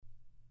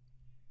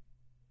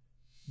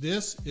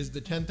This is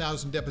the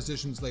 10,000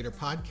 Depositions Later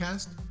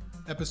podcast,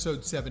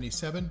 episode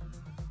 77.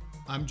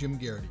 I'm Jim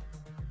Garrity.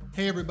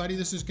 Hey everybody,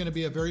 this is going to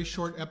be a very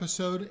short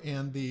episode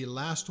and the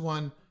last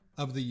one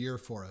of the year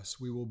for us.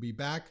 We will be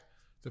back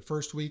the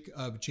first week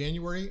of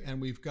January,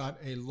 and we've got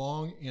a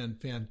long and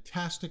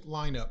fantastic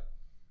lineup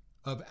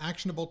of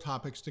actionable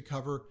topics to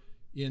cover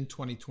in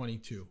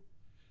 2022.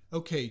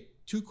 Okay,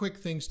 two quick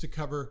things to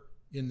cover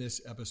in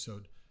this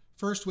episode.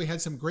 First, we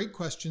had some great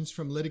questions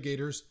from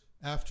litigators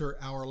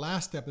after our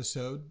last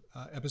episode,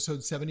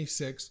 episode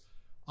 76,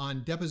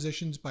 on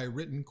depositions by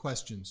written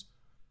questions.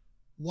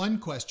 One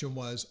question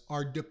was,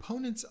 are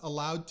deponents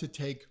allowed to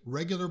take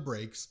regular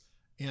breaks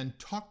and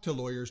talk to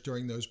lawyers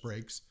during those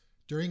breaks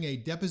during a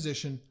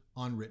deposition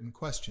on written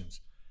questions?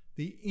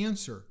 The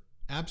answer,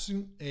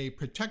 absent a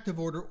protective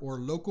order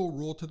or local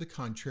rule to the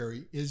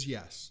contrary, is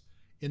yes.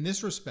 In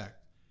this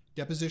respect,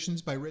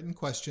 depositions by written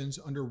questions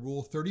under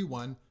Rule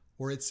 31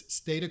 or its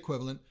state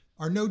equivalent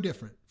are no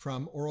different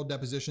from oral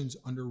depositions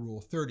under Rule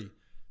 30.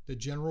 The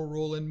general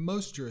rule in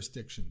most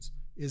jurisdictions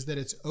is that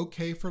it's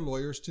okay for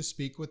lawyers to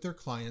speak with their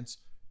clients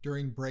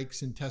during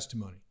breaks in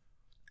testimony.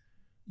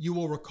 You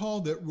will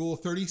recall that Rule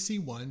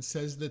 30c1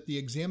 says that the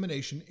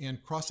examination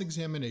and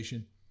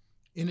cross-examination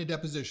in a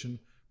deposition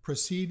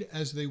proceed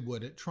as they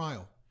would at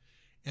trial.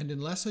 And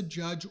unless a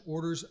judge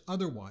orders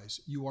otherwise,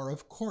 you are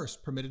of course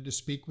permitted to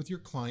speak with your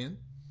client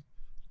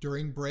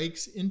during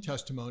breaks in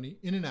testimony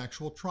in an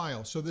actual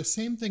trial. So the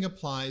same thing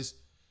applies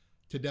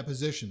to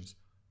depositions.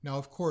 Now,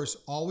 of course,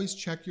 always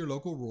check your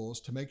local rules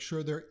to make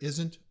sure there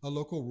isn't a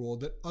local rule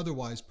that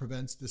otherwise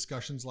prevents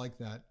discussions like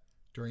that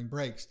during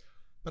breaks.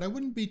 But I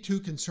wouldn't be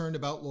too concerned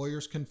about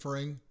lawyers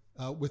conferring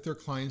with their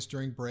clients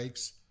during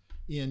breaks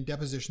in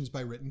depositions by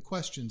written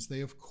questions.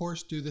 They, of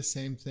course, do the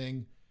same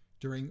thing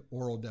during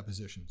oral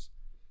depositions.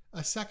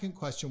 A second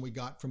question we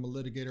got from a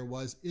litigator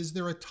was, is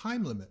there a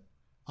time limit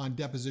on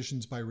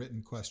depositions by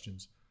written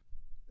questions?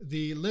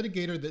 The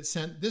litigator that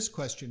sent this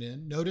question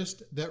in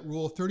noticed that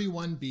Rule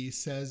 31b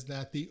says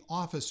that the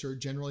officer,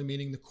 generally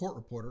meaning the court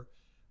reporter,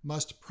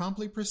 must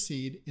promptly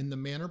proceed in the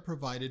manner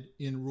provided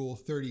in Rule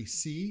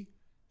 30c,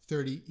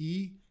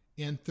 30e,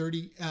 and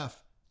 30f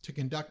to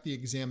conduct the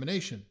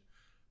examination.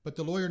 But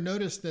the lawyer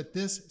noticed that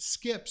this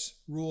skips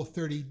Rule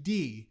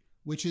 30d,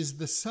 which is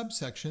the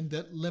subsection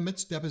that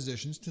limits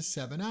depositions to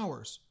 7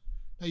 hours.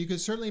 Now, you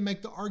could certainly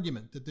make the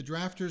argument that the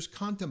drafters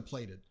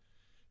contemplated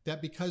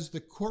that because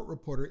the court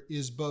reporter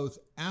is both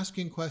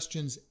asking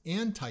questions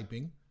and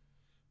typing,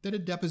 that a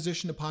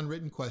deposition upon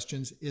written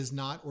questions is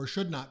not or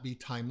should not be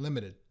time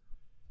limited.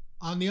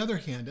 On the other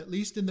hand, at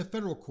least in the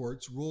federal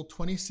courts, Rule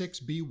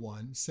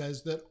 26b1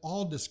 says that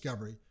all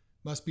discovery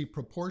must be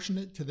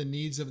proportionate to the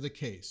needs of the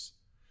case.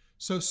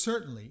 So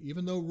certainly,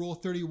 even though Rule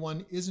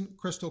 31 isn't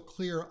crystal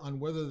clear on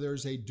whether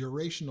there's a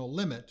durational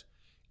limit,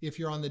 if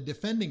you're on the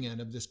defending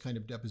end of this kind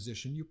of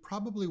deposition, you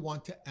probably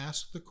want to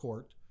ask the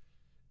court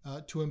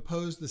to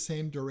impose the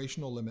same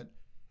durational limit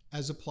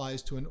as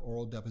applies to an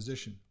oral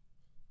deposition.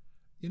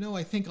 You know,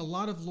 I think a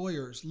lot of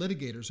lawyers,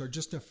 litigators, are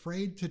just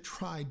afraid to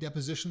try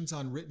depositions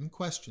on written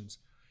questions.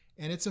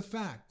 And it's a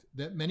fact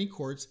that many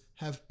courts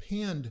have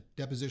panned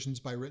depositions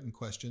by written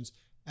questions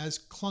as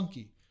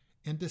clunky,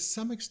 and to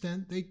some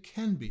extent they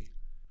can be.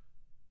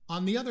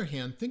 On the other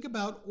hand, think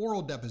about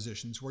oral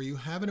depositions where you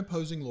have an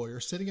opposing lawyer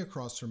sitting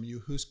across from you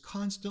who's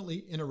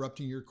constantly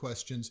interrupting your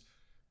questions,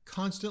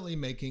 constantly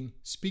making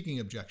speaking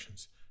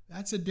objections.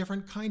 That's a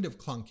different kind of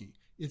clunky.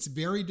 It's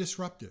very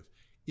disruptive.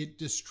 It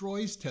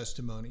destroys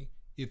testimony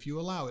if you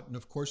allow it. And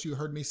of course, you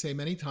heard me say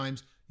many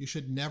times, you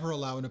should never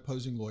allow an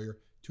opposing lawyer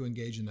to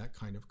engage in that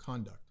kind of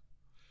conduct.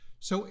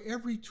 So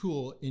every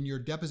tool in your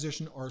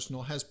deposition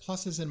arsenal has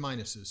pluses and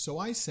minuses. So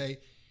I say,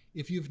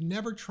 if you've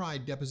never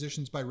tried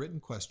depositions by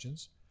written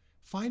questions,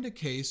 find a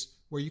case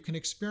where you can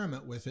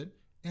experiment with it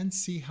and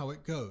see how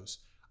it goes.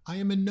 I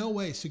am in no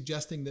way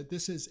suggesting that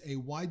this is a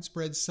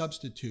widespread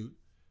substitute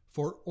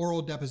for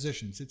oral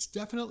depositions. It's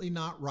definitely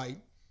not right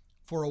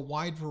for a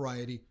wide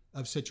variety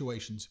of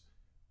situations,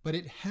 but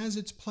it has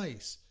its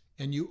place,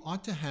 and you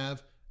ought to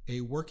have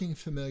a working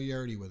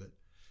familiarity with it.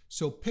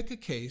 So pick a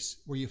case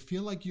where you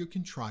feel like you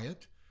can try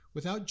it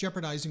without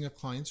jeopardizing a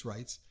client's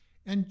rights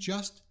and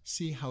just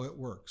see how it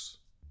works.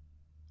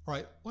 All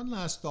right, one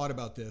last thought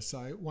about this.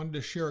 I wanted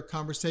to share a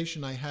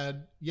conversation I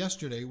had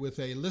yesterday with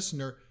a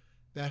listener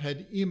that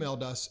had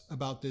emailed us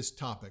about this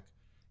topic.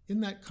 In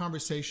that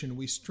conversation,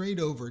 we strayed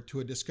over to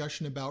a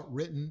discussion about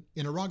written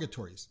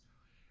interrogatories.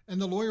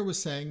 And the lawyer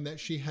was saying that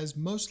she has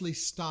mostly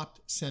stopped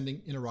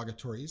sending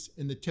interrogatories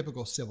in the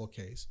typical civil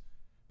case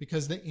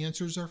because the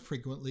answers are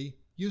frequently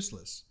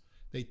useless.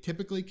 They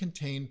typically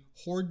contain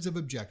hordes of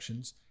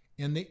objections,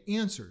 and the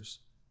answers,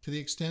 to the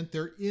extent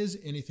there is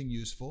anything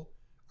useful,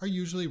 are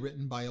usually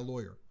written by a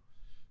lawyer.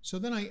 So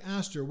then I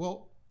asked her,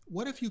 well,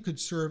 what if you could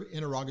serve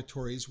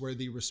interrogatories where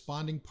the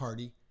responding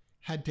party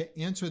had to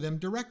answer them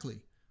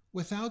directly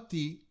without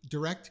the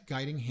direct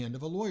guiding hand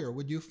of a lawyer?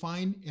 Would you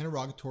find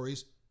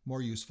interrogatories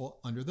more useful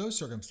under those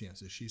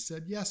circumstances? She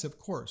said, yes, of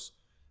course.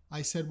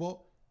 I said,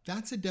 well,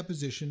 that's a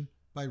deposition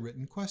by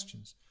written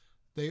questions.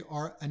 They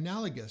are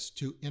analogous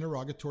to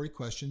interrogatory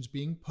questions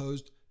being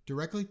posed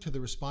directly to the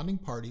responding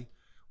party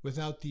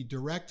without the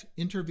direct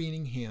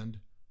intervening hand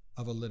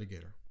of a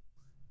litigator.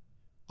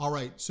 All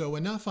right, so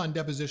enough on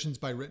depositions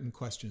by written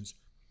questions.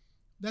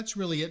 That's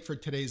really it for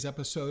today's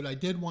episode. I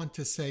did want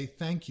to say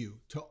thank you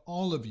to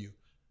all of you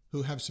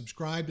who have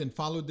subscribed and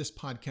followed this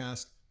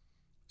podcast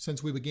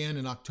since we began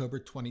in October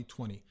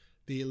 2020.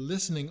 The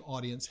listening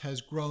audience has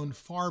grown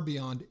far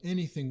beyond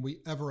anything we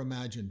ever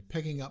imagined,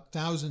 picking up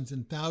thousands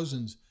and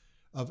thousands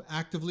of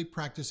actively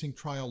practicing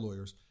trial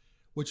lawyers,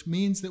 which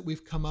means that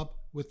we've come up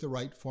with the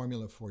right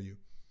formula for you.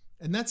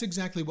 And that's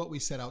exactly what we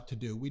set out to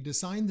do. We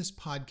designed this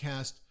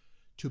podcast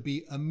to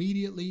be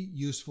immediately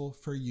useful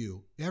for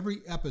you.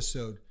 Every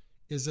episode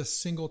is a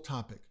single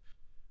topic.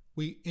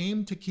 We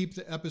aim to keep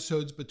the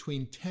episodes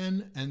between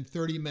 10 and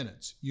 30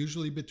 minutes,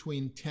 usually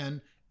between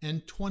 10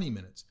 and 20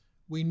 minutes.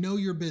 We know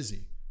you're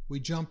busy. We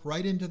jump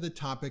right into the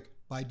topic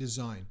by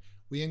design.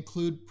 We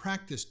include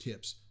practice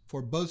tips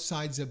for both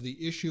sides of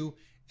the issue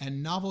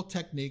and novel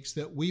techniques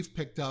that we've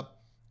picked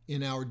up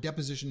in our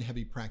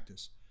deposition-heavy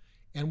practice.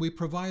 And we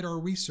provide our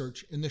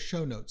research in the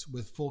show notes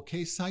with full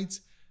case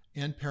cites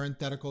and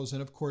parentheticals.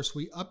 And of course,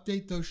 we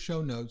update those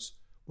show notes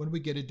when we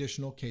get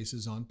additional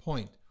cases on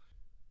point.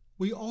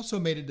 We also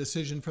made a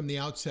decision from the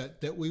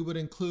outset that we would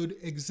include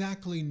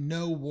exactly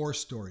no war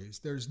stories.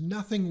 There's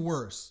nothing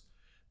worse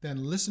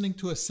than listening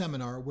to a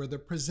seminar where the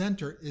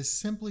presenter is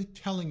simply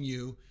telling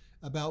you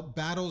about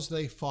battles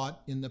they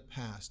fought in the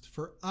past.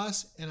 For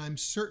us, and I'm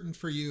certain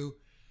for you,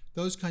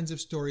 those kinds of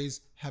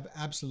stories have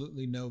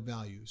absolutely no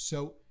value.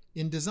 So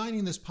in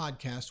designing this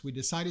podcast, we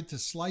decided to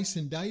slice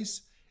and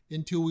dice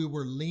until we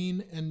were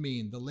lean and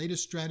mean. The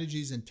latest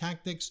strategies and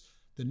tactics,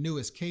 the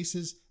newest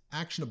cases,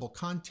 actionable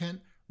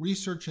content,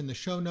 research in the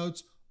show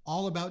notes,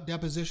 all about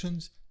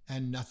depositions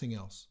and nothing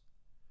else.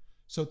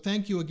 So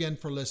thank you again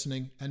for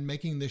listening and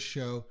making this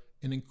show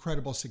an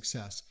incredible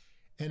success.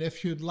 And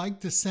if you'd like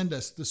to send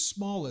us the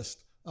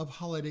smallest of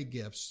holiday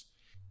gifts,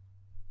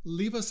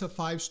 leave us a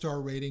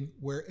 5-star rating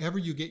wherever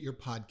you get your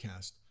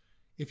podcast.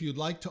 If you'd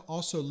like to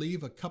also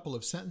leave a couple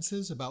of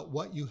sentences about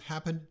what you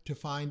happen to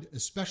find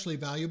especially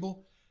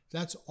valuable,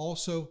 that's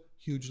also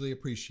hugely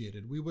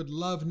appreciated. We would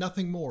love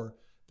nothing more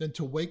than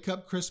to wake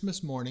up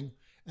Christmas morning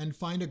and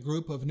find a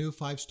group of new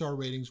 5-star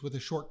ratings with a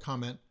short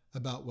comment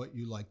about what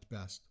you liked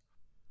best.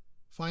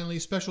 Finally,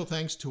 special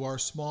thanks to our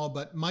small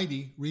but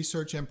mighty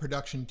research and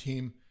production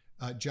team,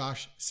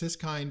 Josh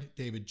Siskind,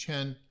 David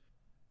Chen,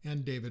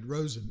 and David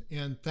Rosen.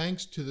 And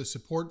thanks to the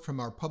support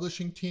from our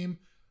publishing team,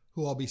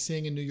 who I'll be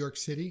seeing in New York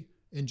City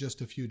in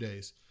just a few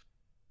days.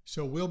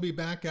 So we'll be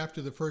back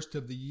after the first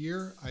of the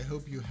year. I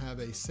hope you have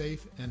a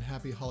safe and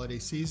happy holiday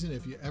season.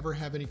 If you ever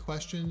have any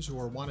questions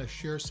or want to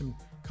share some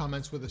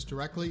comments with us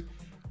directly,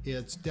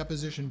 it's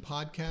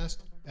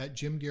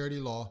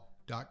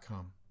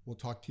depositionpodcast@jimgarritylaw.com. We'll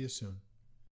talk to you soon.